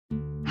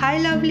Hi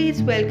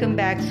lovelies, welcome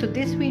back. So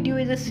this video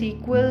is a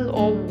sequel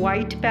of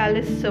White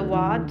Palace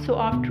Sawat. So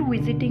after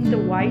visiting the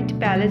White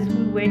Palace,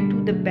 we went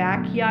to the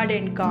backyard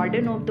and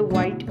garden of the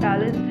White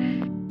Palace.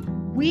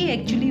 We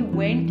actually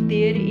went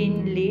there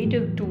in late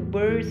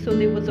October, so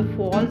there was a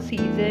fall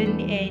season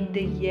and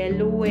the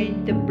yellow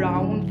and the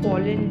brown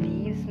fallen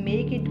leaves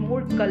make it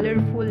more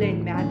colorful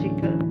and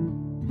magical.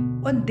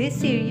 On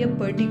this area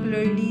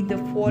particularly, the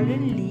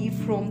fallen leaf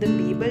from the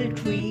maple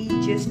tree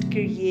just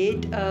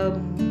create a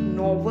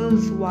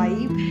novel's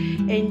vibe,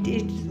 and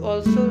it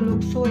also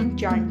looks so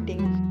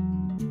enchanting.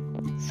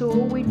 So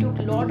we took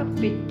a lot of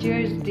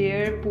pictures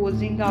there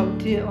posing out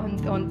there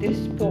on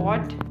this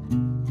spot,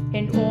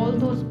 and all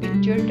those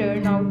pictures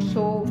turned out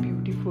so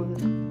beautiful.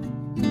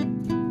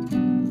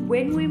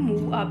 When we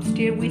move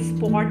upstairs, we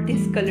spot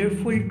this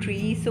colorful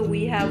tree, so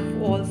we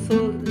have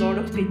also a lot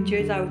of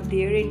pictures out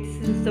there, and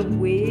this is the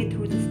way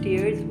through the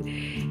stairs,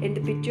 and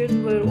the pictures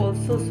were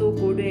also so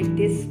good at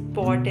this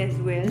spot as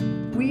well.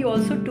 We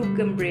also took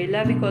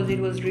umbrella because it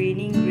was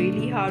raining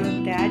really hard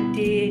on that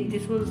day, and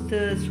this was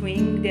the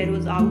swing that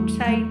was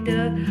outside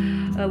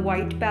the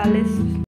White Palace.